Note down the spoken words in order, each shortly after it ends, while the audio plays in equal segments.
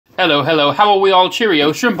Hello, hello. How are we all?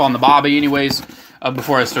 Cheerio. Shrimp on the bobby. Anyways,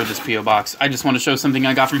 before I start this P.O. box, I just want to show something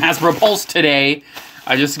I got from Hasbro Pulse today.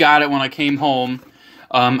 I just got it when I came home.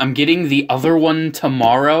 I'm getting the other one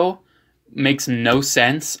tomorrow. Makes no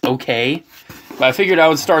sense. Okay. But I figured I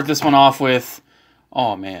would start this one off with...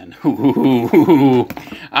 Oh, man.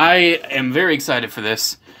 I am very excited for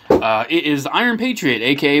this. It is Iron Patriot,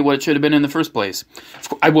 aka what it should have been in the first place.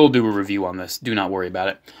 I will do a review on this. Do not worry about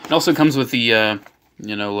it. It also comes with the...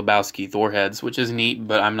 you know, Lebowski Thor heads, which is neat,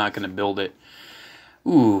 but I'm not going to build it.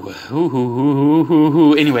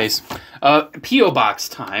 Anyways, P.O. Box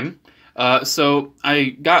time. So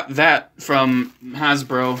I got that from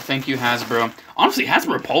Hasbro. Thank you, Hasbro. Honestly,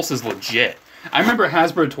 Hasbro Pulse is legit. I remember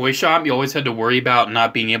Hasbro Toy Shop, you always had to worry about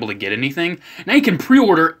not being able to get anything. Now you can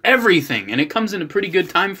pre-order everything, and it comes in a pretty good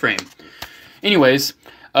time frame. Anyways,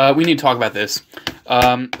 we need to talk about this.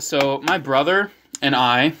 So my brother and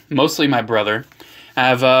I, mostly my brother,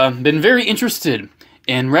 have been very interested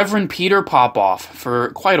in Reverend Peter Popoff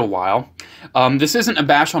for quite a while. This isn't a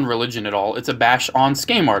bash on religion at all. It's a bash on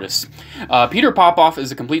scam artists. Peter Popoff is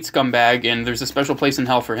a complete scumbag, and there's a special place in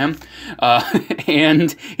hell for him.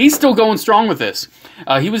 And he's still going strong with this.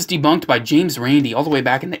 He was debunked by James Randi all the way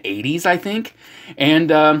back in the 80s, I think.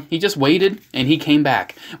 And he just waited, and he came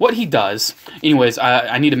back. What he does... Anyways,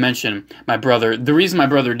 I need to mention my brother. The reason my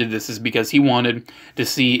brother did this is because he wanted to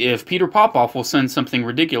see if Peter Popoff will send something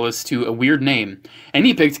ridiculous to a weird name. And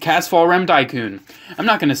he picked Casfall Rem Daikun. I'm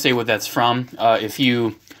not going to say what that's from. If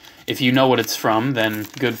you know what it's from, then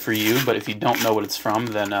good for you. But if you don't know what it's from,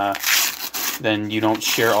 then you don't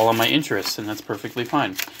share all of my interests, and that's perfectly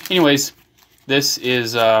fine. Anyways, this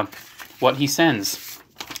is what he sends.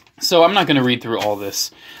 So I'm not going to read through all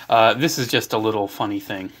this. This is just a little funny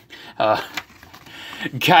thing.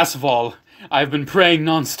 Casval, I've been praying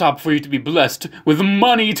non-stop for you to be blessed with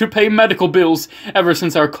money to pay medical bills ever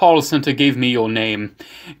since our call center gave me your name.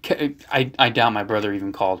 I doubt my brother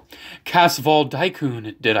even called. Casval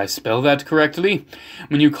Daikun, did I spell that correctly?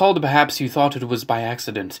 When you called, perhaps you thought it was by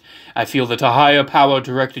accident. I feel that a higher power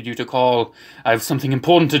directed you to call. I have something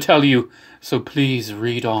important to tell you, so please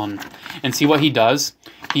read on. And see what he does?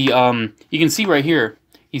 You can see right here,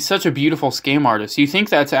 he's such a beautiful scam artist. You think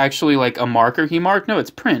that's actually like a marker he marked? No, it's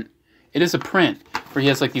print. It is a print, where he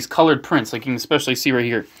has like these colored prints, like you can especially see right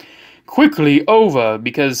here. Quickly over,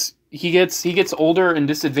 because he gets older and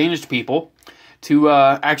disadvantaged people to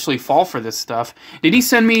actually fall for this stuff. Did he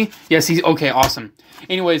send me? Yes, he's okay, awesome.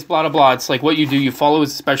 Anyways, blah, blah, blah. It's like what you do, you follow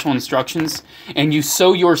his special instructions, and you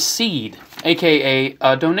sow your seed, aka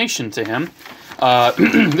a donation to him.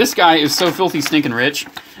 This guy is so filthy stinking rich.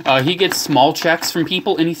 He gets small checks from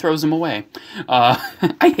people, and he throws them away.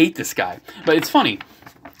 I hate this guy, but it's funny.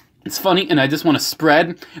 It's funny, and I just want to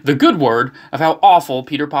spread the good word of how awful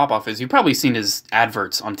Peter Popoff is. You've probably seen his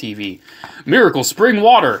adverts on TV. Miracle Spring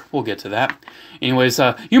Water. We'll get to that. Anyways,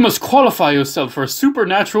 you must qualify yourself for a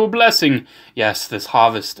supernatural blessing. Yes, this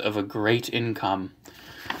harvest of a great income.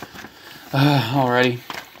 Alrighty,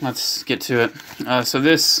 let's get to it. So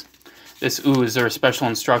this, is there a special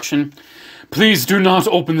instruction? Please do not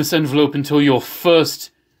open this envelope until you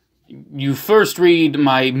first read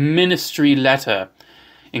my ministry letter.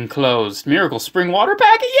 Enclosed. Miracle Spring Water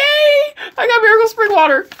packet. Yay! I got Miracle Spring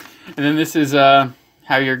Water. And then this is how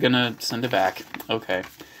you're gonna send it back. Okay.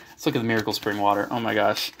 Let's look at the Miracle Spring Water. Oh my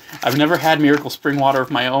gosh. I've never had Miracle Spring Water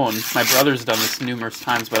of my own. My brother's done this numerous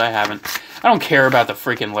times, but I haven't. I don't care about the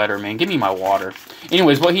freaking letter, man. Give me my water.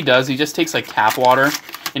 Anyways, what he does, he just takes like tap water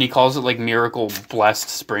and he calls it like Miracle Blessed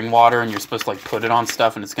Spring Water, and you're supposed to like put it on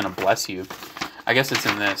stuff and it's gonna bless you. I guess it's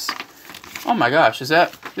in this. Oh my gosh,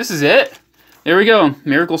 this is it? There we go,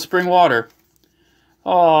 Miracle Spring Water.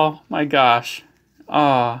 Oh my gosh.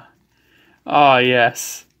 Ah. Ah,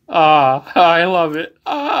 yes. Ah, I love it.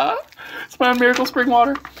 Ah, it's my Miracle Spring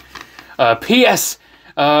Water. P.S.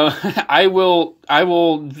 I will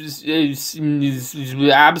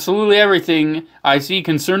absolutely everything I see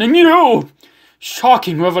concerning you.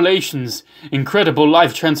 Shocking revelations, incredible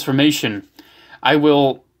life transformation. I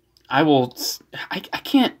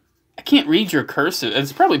can't read your cursive.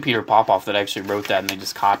 It's probably Peter Popoff that actually wrote that and they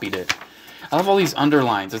just copied it. I love all these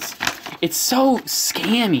underlines. It's so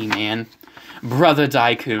scammy, man. Brother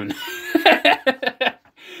Daikun.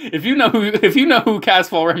 If you know who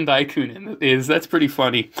Casfall Rem Daikun is, that's pretty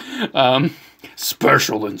funny.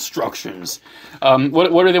 Special instructions.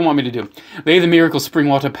 What do they want me to do? Lay the Miracle Spring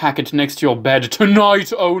Water packet next to your bed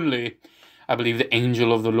tonight only. I believe the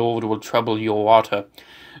angel of the Lord will trouble your water.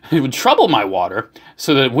 It would trouble my water,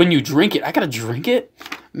 so that when you drink it, I gotta drink it?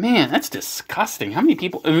 Man, that's disgusting. How many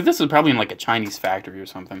people... I mean, this is probably in like a Chinese factory or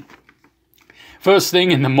something. First thing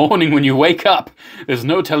in the morning when you wake up, there's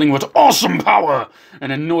no telling what awesome power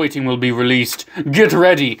and anointing will be released. Get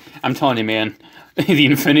ready. I'm telling you, man. The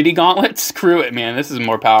Infinity Gauntlet? Screw it, man. This is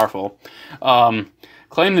more powerful.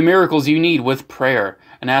 Claim the miracles you need with prayer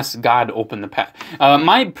and ask God to open the path.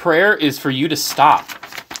 My prayer is for you to stop,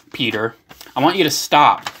 Peter. I want you to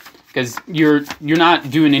stop because you're not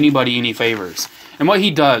doing anybody any favors. And what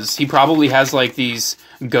he does, he probably has like these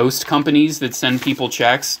ghost companies that send people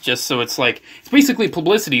checks just so it's like, it's basically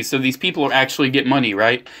publicity so these people actually get money,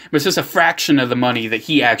 right? But it's just a fraction of the money that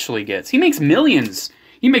he actually gets. He makes millions.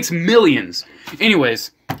 He makes millions.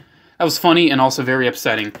 Anyways, that was funny and also very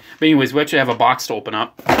upsetting. But anyways, we actually have a box to open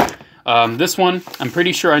up. This one, I'm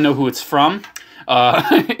pretty sure I know who it's from.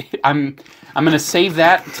 I'm going to save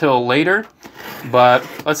that till later. But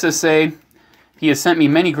let's just say he has sent me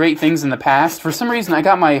many great things in the past. For some reason, I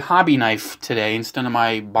got my hobby knife today instead of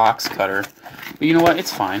my box cutter. But you know what?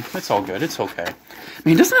 It's fine. It's all good. It's okay. I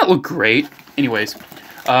mean, doesn't that look great? Anyways,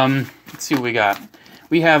 let's see what we got.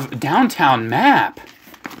 We have Downtown Map.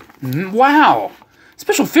 Wow.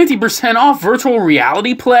 Special 50% off virtual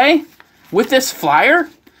reality play with this flyer?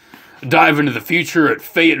 Dive into the future at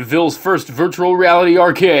Fayetteville's first virtual reality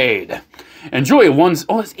arcade. Enjoy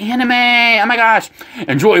it's anime! Oh my gosh!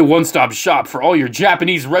 Enjoy a one-stop shop for all your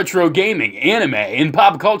Japanese retro gaming, anime, and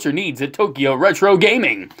pop culture needs at Tokyo Retro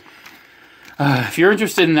Gaming. If you're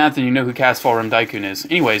interested in that, then you know who Castfall Rem Daikun is.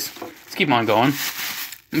 Anyways, let's keep on going.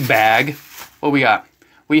 Bag. What we got?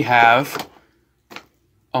 We have...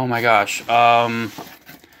 Oh my gosh. I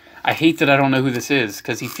hate that I don't know who this is,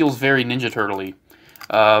 because he feels very Ninja Turtle-y.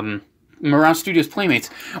 Mirage Studios Playmates.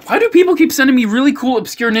 Why do people keep sending me really cool,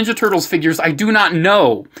 obscure Ninja Turtles figures I do not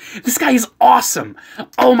know? This guy is awesome.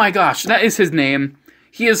 Oh my gosh, that is his name.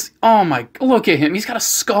 He is, oh my, look at him. He's got a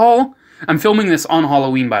skull. I'm filming this on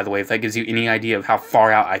Halloween, by the way, if that gives you any idea of how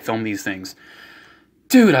far out I film these things.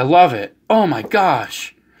 Dude, I love it. Oh my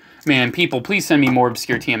gosh. Man, people, please send me more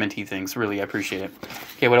obscure TMNT things. Really, I appreciate it.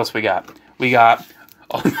 Okay, what else we got? We got...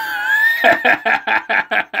 Oh.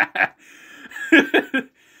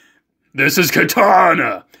 This is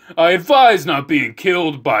Katana. I advise not being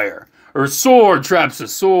killed by her. Her sword traps the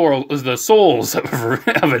souls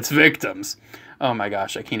of its victims. Oh my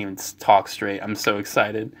gosh, I can't even talk straight. I'm so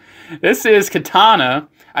excited. This is Katana.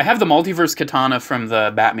 I have the multiverse Katana from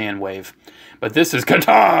the Batman wave. But this is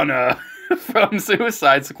Katana from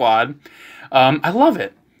Suicide Squad. I love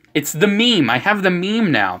it. It's the meme. I have the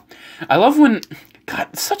meme now. I love when... God,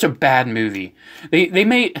 it's such a bad movie. They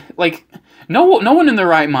made, like... No one in their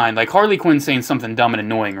right mind, like Harley Quinn saying something dumb and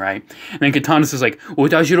annoying, right? And then Katana says like, well,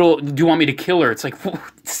 do you want me to kill her? It's like,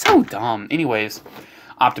 it's so dumb. Anyways,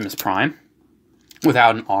 Optimus Prime,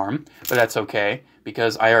 without an arm, but that's okay,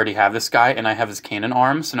 because I already have this guy, and I have his cannon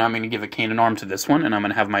arm, so now I'm going to give a cannon arm to this one, and I'm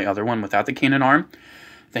going to have my other one without the cannon arm.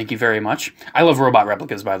 Thank you very much. I love robot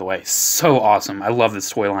replicas, by the way. So awesome. I love this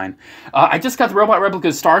toy line. I just got the robot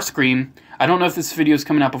replicas Starscream. I don't know if this video is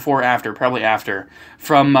coming out before or after, probably after,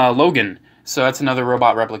 from Logan. So that's another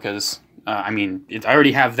robot replicas. I mean, I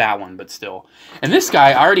already have that one, but still. And this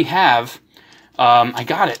guy, I already have. I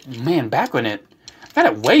got it, man, back when I got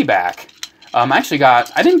it way back. I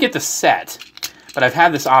didn't get the set, but I've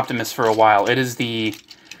had this Optimus for a while. It is the,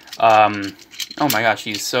 oh my gosh,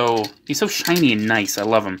 he's so shiny and nice. I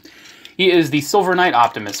love him. He is the Silver Knight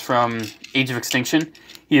Optimus from Age of Extinction.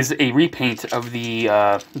 He is a repaint of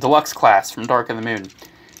the deluxe class from Dark of the Moon.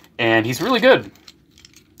 And he's really good.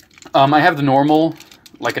 I have the normal,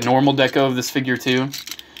 like a normal deco of this figure too.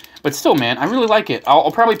 But still, man, I really like it.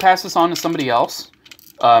 I'll probably pass this on to somebody else,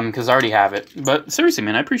 because I already have it. But seriously,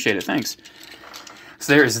 man, I appreciate it. Thanks.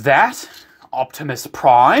 So there's that. Optimus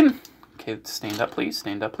Prime. Okay, stand up, please.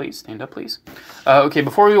 Stand up, please. Stand up, please. Okay,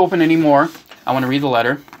 before we open any more, I want to read the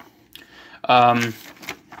letter.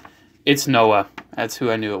 It's Noah. That's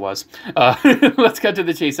who I knew it was. Let's cut to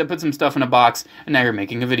the chase. I put some stuff in a box, and now you're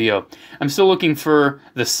making a video. I'm still looking for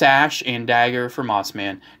the sash and dagger for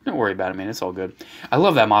Mossman. Don't worry about it, man. It's all good. I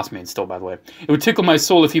love that Mossman still, by the way. It would tickle my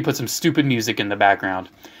soul if you put some stupid music in the background.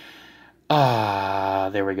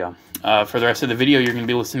 There we go. For the rest of the video, you're going to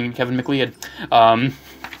be listening to Kevin McLeod.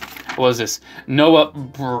 What was this? Noah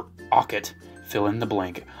Brockett. Fill in the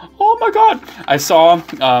blank. Oh my god! I saw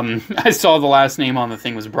the last name on the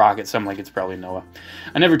thing was Brockett, so I'm like, it's probably Noah.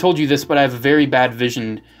 I never told you this, but I have very bad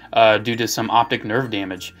vision due to some optic nerve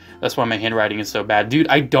damage. That's why my handwriting is so bad. Dude,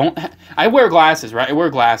 I wear glasses, right? I wear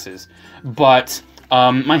glasses, but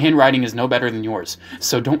my handwriting is no better than yours,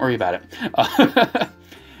 so don't worry about it.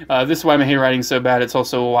 This is why my handwriting is so bad. It's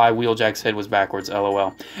also why Wheeljack's head was backwards,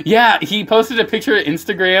 LOL. Yeah, he posted a picture of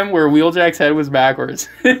Instagram where Wheeljack's head was backwards.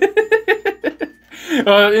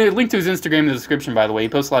 Link to his Instagram in the description, by the way. He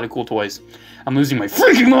posts a lot of cool toys. I'm losing my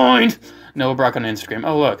freaking mind. Noah Brock on Instagram.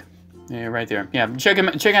 Oh, look. Yeah, right there. Yeah, check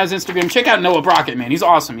out his Instagram. Check out Noah Brockett, man. He's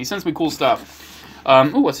awesome. He sends me cool stuff.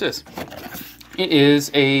 Ooh, what's this? It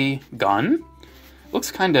is a gun.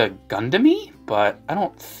 Looks kind of Gundam-y, but I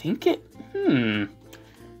don't think it...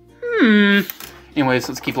 Anyways,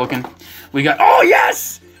 let's keep looking. We got... Oh,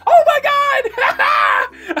 yes! Oh, my God!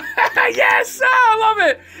 Yes! I love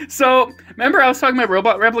it! So, remember I was talking about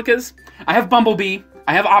robot replicas? I have Bumblebee.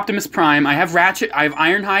 I have Optimus Prime. I have Ratchet. I have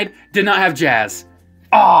Ironhide. Did not have Jazz.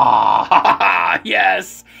 Ah,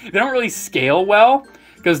 yes! They don't really scale well,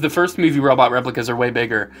 because the first movie robot replicas are way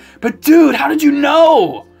bigger. But, dude, how did you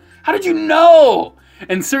know? How did you know?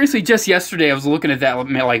 And seriously, just yesterday, I was looking at that,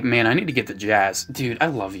 like, man, I need to get the Jazz. Dude, I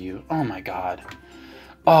love you. Oh, my God.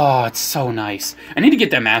 Oh, it's so nice. I need to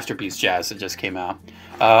get that Masterpiece Jazz that just came out.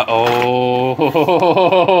 Alvin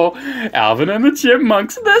and the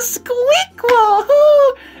Chipmunks, the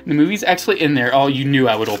Squeakquel. The movie's actually in there. Oh, you knew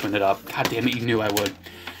I would open it up. God damn it, you knew I would.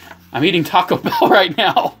 I'm eating Taco Bell right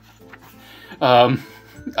now.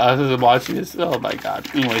 Watching this. Oh, my God.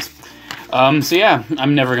 Anyways. So yeah,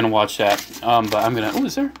 I'm never gonna watch that. But I'm gonna. Oh,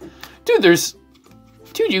 is there? Dude, there's.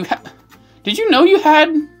 Dude, did you know you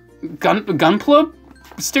had Gunpla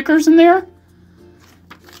stickers in there?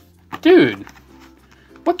 Dude,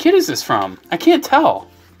 what kid is this from? I can't tell.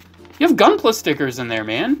 You have Gunpla stickers in there,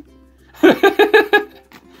 man.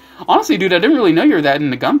 Honestly, dude, I didn't really know you were that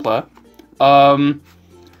into Gunpla.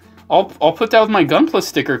 I'll put that with my Gunpla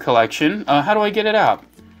sticker collection. How do I get it out?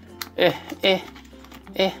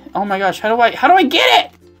 Oh my gosh, how do I get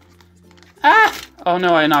it? Ah! Oh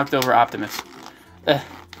no, I knocked over Optimus.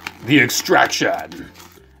 The extraction.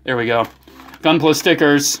 There we go. Gunpla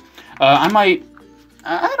stickers. I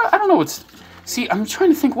don't know what's... See, I'm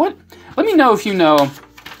trying to think what... Let me know if you know.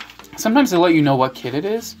 Sometimes they let you know what kid it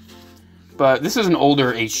is. But this is an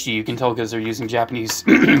older HG. You can tell because they're using Japanese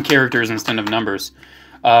characters instead of numbers.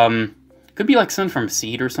 Could be like something from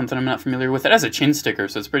Seed or something I'm not familiar with. It has a chin sticker,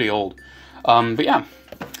 so it's pretty old. But yeah.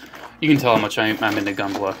 You can tell how much I'm into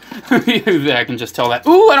Gunpla. I can just tell that.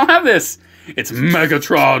 Ooh, I don't have this! It's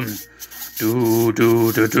Megatron!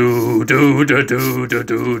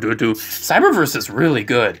 Cyberverse is really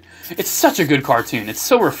good. It's such a good cartoon. It's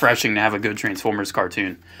so refreshing to have a good Transformers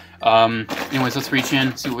cartoon. Anyways, let's reach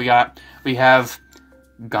in, see what we got. We have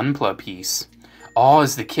Gunpla piece. Oh,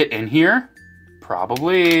 is the kit in here?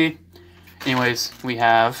 Probably. Anyways, we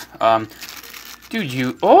have... Dude,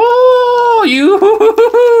 you... Oh,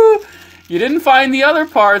 you didn't find the other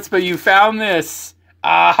parts, but you found this.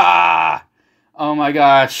 Aha! Oh my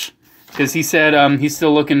gosh. Because he said he's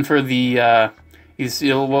still looking for the...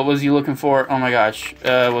 what was he looking for? Oh my gosh.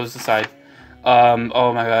 What was the side?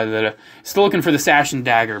 Oh my god. Still looking for the sash and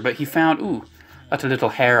dagger, but he found... Ooh, that's a little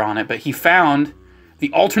hair on it, but he found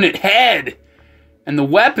the alternate head and the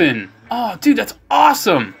weapon. Oh, dude, that's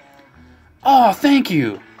awesome. Oh, thank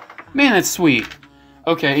you. Man, that's sweet.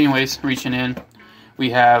 Okay, anyways, reaching in. We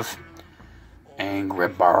have... Angry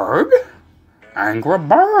Bird. Angry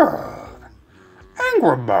Bird.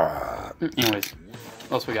 Angry Bird. Anyways,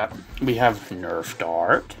 what else we got? We have Nerf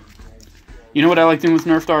Dart. You know what I like doing with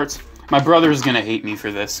Nerf Darts? My brother's gonna hate me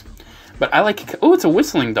for this. But I like... Oh, it's a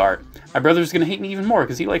whistling dart. My brother's gonna hate me even more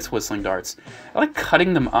because he likes whistling darts. I like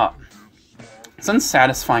cutting them up. Something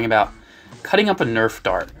satisfying about cutting up a Nerf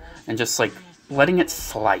dart and just, like, letting it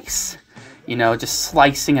slice. You know, just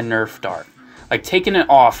slicing a Nerf dart. Like, taking it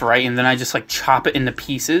off, right? And then I just, like, chop it into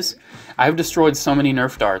pieces. I've destroyed so many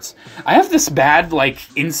Nerf darts. I have this bad, like,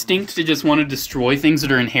 instinct to just want to destroy things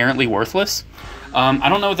that are inherently worthless. I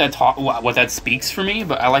don't know what that speaks for me,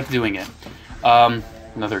 but I like doing it.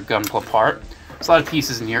 Another Gunpla part. There's a lot of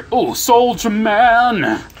pieces in here. Oh, Soldier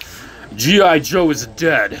Man! G.I. Joe is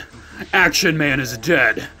dead. Action Man is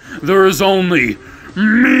dead. There is only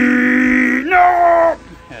me! No!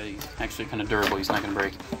 Yeah, he's actually kind of durable. He's not going to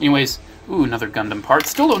break. Anyways, ooh, another Gundam part.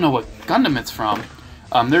 Still don't know what Gundam it's from.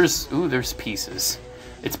 There's pieces.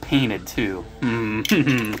 It's painted, too.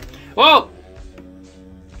 Whoa!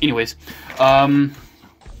 Anyways, ooh,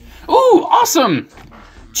 awesome!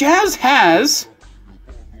 Jazz has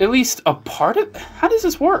at least a part of... How does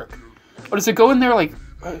this work? Or does it go in there like...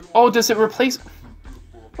 Oh, does it replace...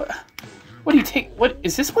 What do you take... What...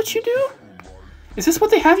 Is this what you do? Is this what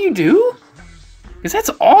they have you do? Because that's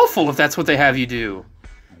awful if that's what they have you do.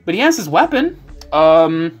 But he has his weapon.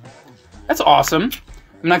 That's awesome.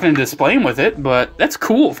 I'm not going to display him with it, but that's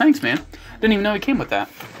cool. Thanks, man. Didn't even know he came with that.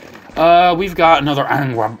 We've got another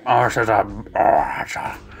angry...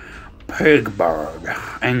 Pig bird.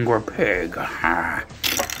 Angry pig.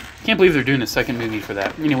 Can't believe they're doing a second movie for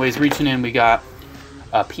that. Anyways, reaching in, we got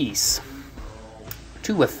a piece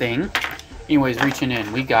to a thing. Anyways, reaching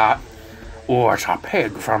in, we got... Oh, it's a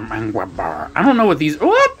pig from Angry Bird. I don't know what these...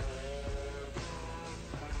 What?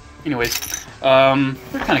 Anyways, they're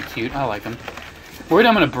kind of cute. I like them. Worried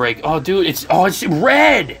I'm gonna break. Oh, dude, it's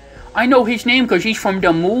Red. I know his name because he's from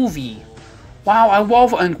the movie. Wow, I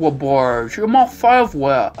love Angry Birds. You're my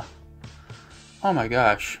favorite. Oh my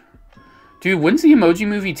gosh, dude, when's the Emoji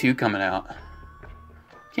Movie 2 coming out?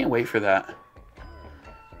 Can't wait for that.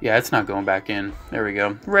 Yeah, it's not going back in. There we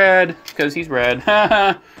go. Red, because he's red.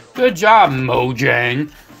 Good job,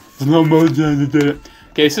 Mojang. There's no Mojang that did it.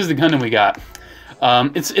 Okay, this is the Gundam we got.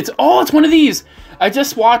 It's one of these. I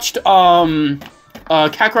just watched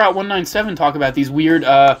Kakarot 197 talk about these weird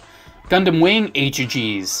Gundam Wing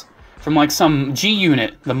HGs from like some G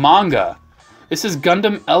unit, the manga. This is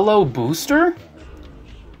Gundam LO Booster?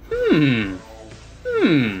 I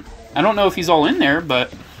don't know if he's all in there,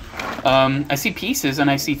 but I see pieces and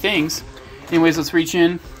I see things. Anyways, let's reach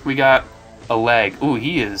in. We got a leg. Ooh,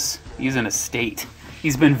 he's in a state.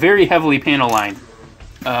 He's been very heavily panel lined.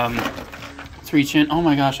 Let's reach in. Oh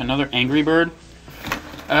my gosh, another Angry Bird.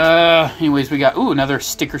 Anyways, we got, another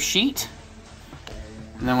sticker sheet.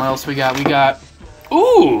 And then what else we got? We got,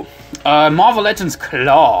 Marvel Legends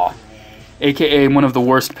Claw, aka one of the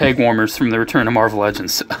worst peg warmers from the Return of Marvel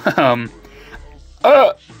Legends. I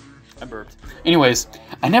burped. Anyways,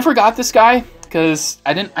 I never got this guy because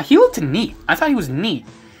he looked neat. I thought he was neat,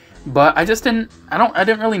 but I just didn't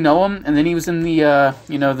really know him. And then he was in the,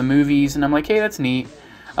 the movies, and I'm like, hey, that's neat.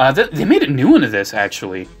 They made a new one of this,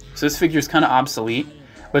 actually. So this figure's kind of obsolete,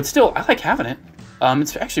 but still, I like having it.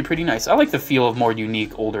 It's actually pretty nice. I like the feel of more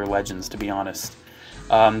unique, older Legends, to be honest.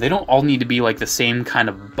 They don't all need to be like the same kind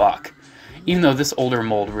of buck. Even though this older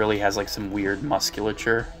mold really has like some weird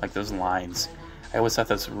musculature, like those lines. I always thought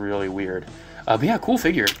that's really weird. But yeah, cool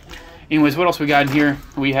figure. Anyways, what else we got in here?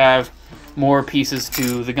 We have more pieces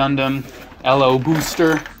to the Gundam LO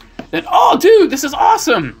Booster. Then, oh, dude, this is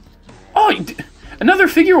awesome! Oh, another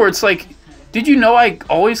figure where it's like, did you know I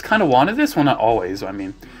always kind of wanted this? Well, not always, I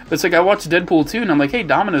mean. But it's like I watched Deadpool 2, and I'm like, hey,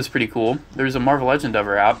 Domino's pretty cool. There's a Marvel Legend of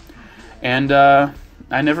her out. And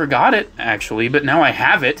I never got it, actually, but now I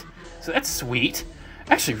have it. So that's sweet.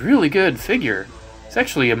 Actually, really good figure. It's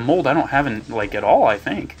actually a mold I don't have in, like, at all, I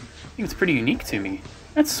think. I think it's pretty unique to me.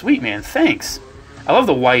 That's sweet, man. Thanks. I love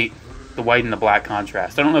the white and the black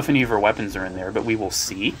contrast. I don't know if any of her weapons are in there, but we will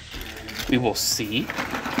see. We will see.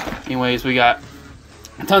 Anyways, we got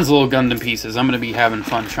tons of little Gundam pieces. I'm going to be having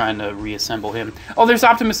fun trying to reassemble him. Oh, there's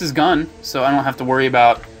Optimus's gun, so I don't have to worry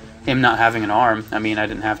about him not having an arm. I mean, I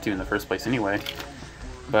didn't have to in the first place anyway.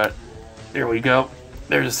 But there we go.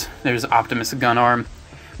 There's Optimus' gun arm.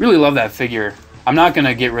 Really love that figure. I'm not going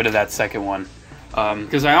to get rid of that second one.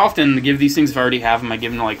 Because I often give these things, if I already have them, I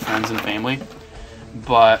give them to like friends and family.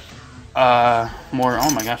 But, more, oh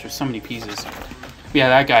my gosh, there's so many pieces. Yeah,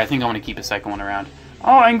 that guy, I think I want to keep a second one around.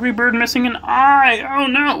 Oh, Angry Bird missing an eye! Oh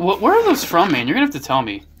no! Where are those from, man? You're going to have to tell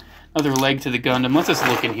me. Another leg to the Gundam. Let's just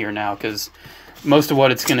look in here now, because most of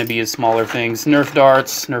what it's going to be is smaller things. Nerf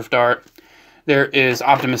Dart. There is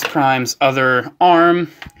Optimus Prime's other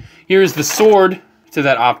arm. Here's the sword to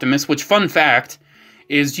that Optimus, which, fun fact,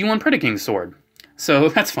 is G1 Predaking's sword. So,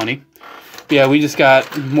 that's funny. But yeah, we just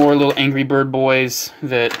got more little Angry Bird boys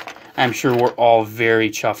that I'm sure we're all very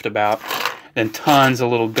chuffed about. And tons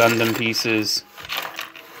of little Gundam pieces.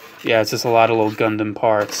 Yeah, it's just a lot of little Gundam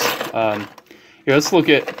parts. Here, let's look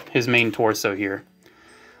at his main torso here.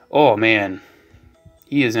 Oh, man.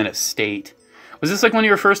 He is in a state. Was this like one of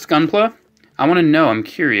your first Gunpla? I want to know. I'm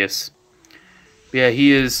curious. Yeah,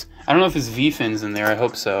 he is... I don't know if his V-Fins in there. I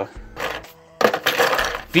hope so.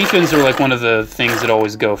 V-Fins are like one of the things that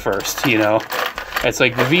always go first, you know? It's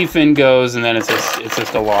like the V-Fin goes, and then it's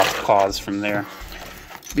just a lost cause from there.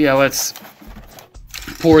 But yeah, let's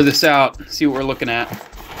pour this out, see what we're looking at.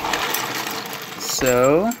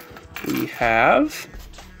 So, we have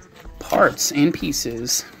parts and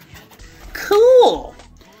pieces. Cool!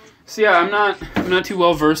 So yeah, I'm not too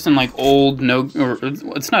well versed in like old or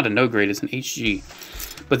it's not a no grade, it's an HG.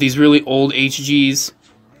 But these really old HGs,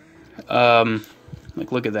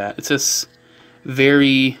 like look at that. It's just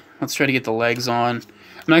very, let's try to get the legs on.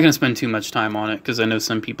 I'm not gonna spend too much time on it because I know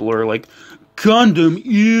some people are like, Gundam,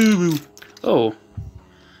 ew. Oh,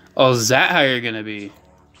 is that how you're gonna be?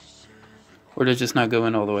 Or did it just not go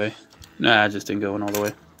in all the way? Nah, it just didn't go in all the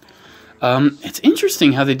way. It's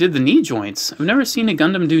interesting how they did the knee joints. I've never seen a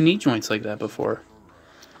Gundam do knee joints like that before.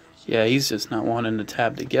 Yeah, he's just not wanting to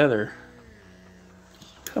tab together.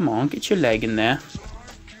 Come on, get your leg in there.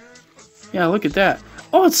 Yeah, look at that.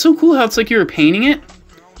 Oh, it's so cool how it's like you were painting it.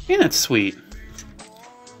 Man, that's sweet.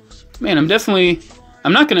 Man, I'm definitely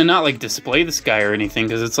I'm not gonna not like display this guy or anything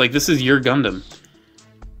because it's like this is your Gundam.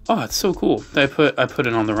 Oh, it's so cool. I put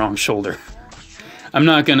it on the wrong shoulder. I'm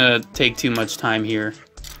not gonna take too much time here.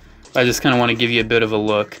 I just kind of want to give you a bit of a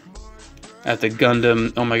look at the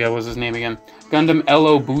Gundam. Oh my god, what's his name again? Gundam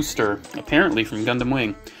LO Booster, apparently from Gundam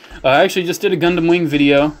Wing. I actually just did a Gundam Wing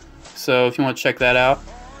video, so if you want to check that out,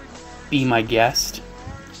 be my guest.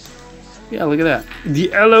 Yeah, look at that. The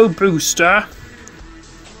LO Booster.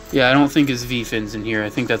 Yeah, I don't think his V-fin's in here. I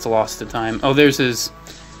think that's lost to time. Oh, there's his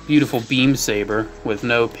beautiful beam saber with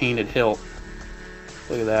no painted hilt.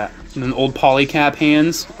 Look at that. And then old polycap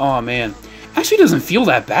hands. Oh, man. Actually doesn't feel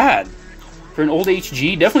that bad. For an old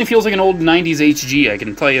HG, definitely feels like an old 90s HG, I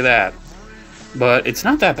can tell you that. But it's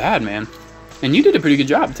not that bad, man. And you did a pretty good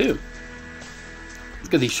job, too. It's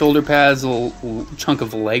got these shoulder pads, a little chunk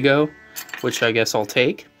of Lego, which I guess I'll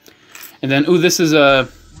take. And then, ooh, this is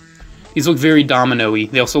these look very Domino-y.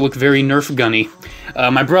 They also look very Nerf gunny.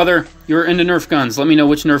 My brother, you're into Nerf guns. Let me know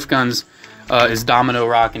which Nerf guns is Domino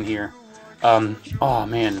rocking here. Oh,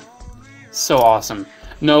 man. So awesome.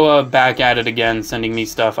 Noah back at it again, sending me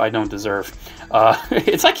stuff I don't deserve.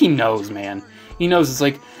 It's like he knows, man. He knows. It's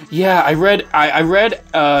like, yeah, I read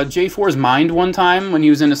J4's mind one time when he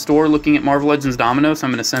was in a store looking at Marvel Legends Domino, so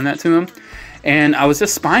I'm going to send that to him. And I was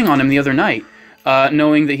just spying on him the other night,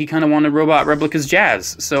 knowing that he kind of wanted Robot Replicas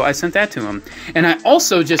Jazz, so I sent that to him. And I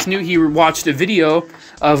also just knew he watched a video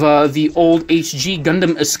of the old HG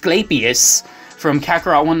Gundam Asclepius from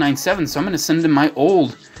Kakarot 197, so I'm going to send him my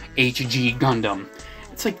old HG Gundam.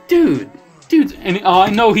 It's like, dude, and I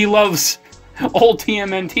know he loves old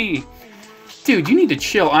TMNT. Dude, you need to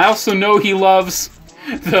chill. I also know he loves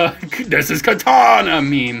the "this is Katana"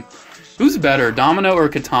 meme. Who's better, Domino or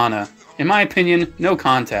Katana? In my opinion, no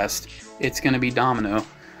contest. It's gonna be Domino,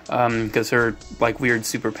 because her like weird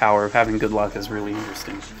superpower of having good luck is really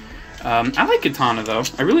interesting. I like Katana though.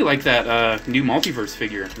 I really like that new multiverse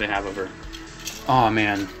figure they have of her. Oh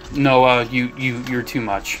man, Noah, you're too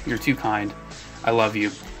much. You're too kind. I love you.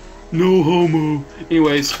 No homo.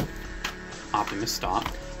 Anyways, Optimus, stop.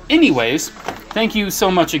 Anyways, thank you so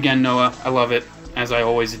much again, Noah. I love it, as I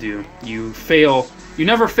always do. You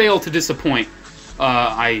never fail to disappoint.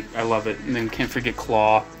 I love it. And then can't forget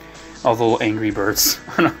Claw, all the little Angry Birds.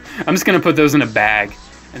 I'm just gonna put those in a bag,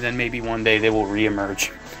 and then maybe one day they will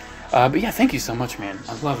reemerge. But yeah, thank you so much, man.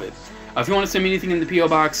 I love it. If you want to send me anything in the P.O.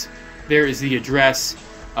 Box, there is the address.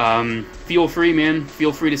 Feel free, man.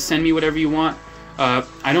 Feel free to send me whatever you want.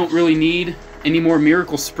 I don't really need any more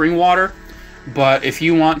Miracle Spring Water. But if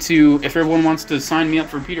you want to, if everyone wants to sign me up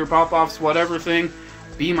for Peter Popoff's whatever thing,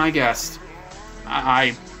 be my guest.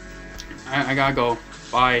 I gotta go.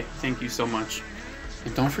 Bye. Thank you so much.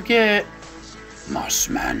 And don't forget,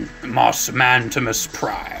 Mossmantimus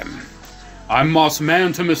Prime. I'm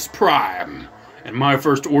Mossmantimus Prime, and my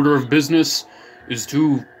first order of business is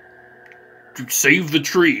to save the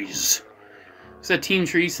trees. It's that Team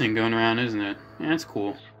Trees thing going around, isn't it? Yeah, that's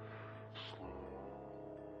cool.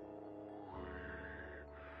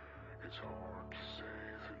 It's hard to say.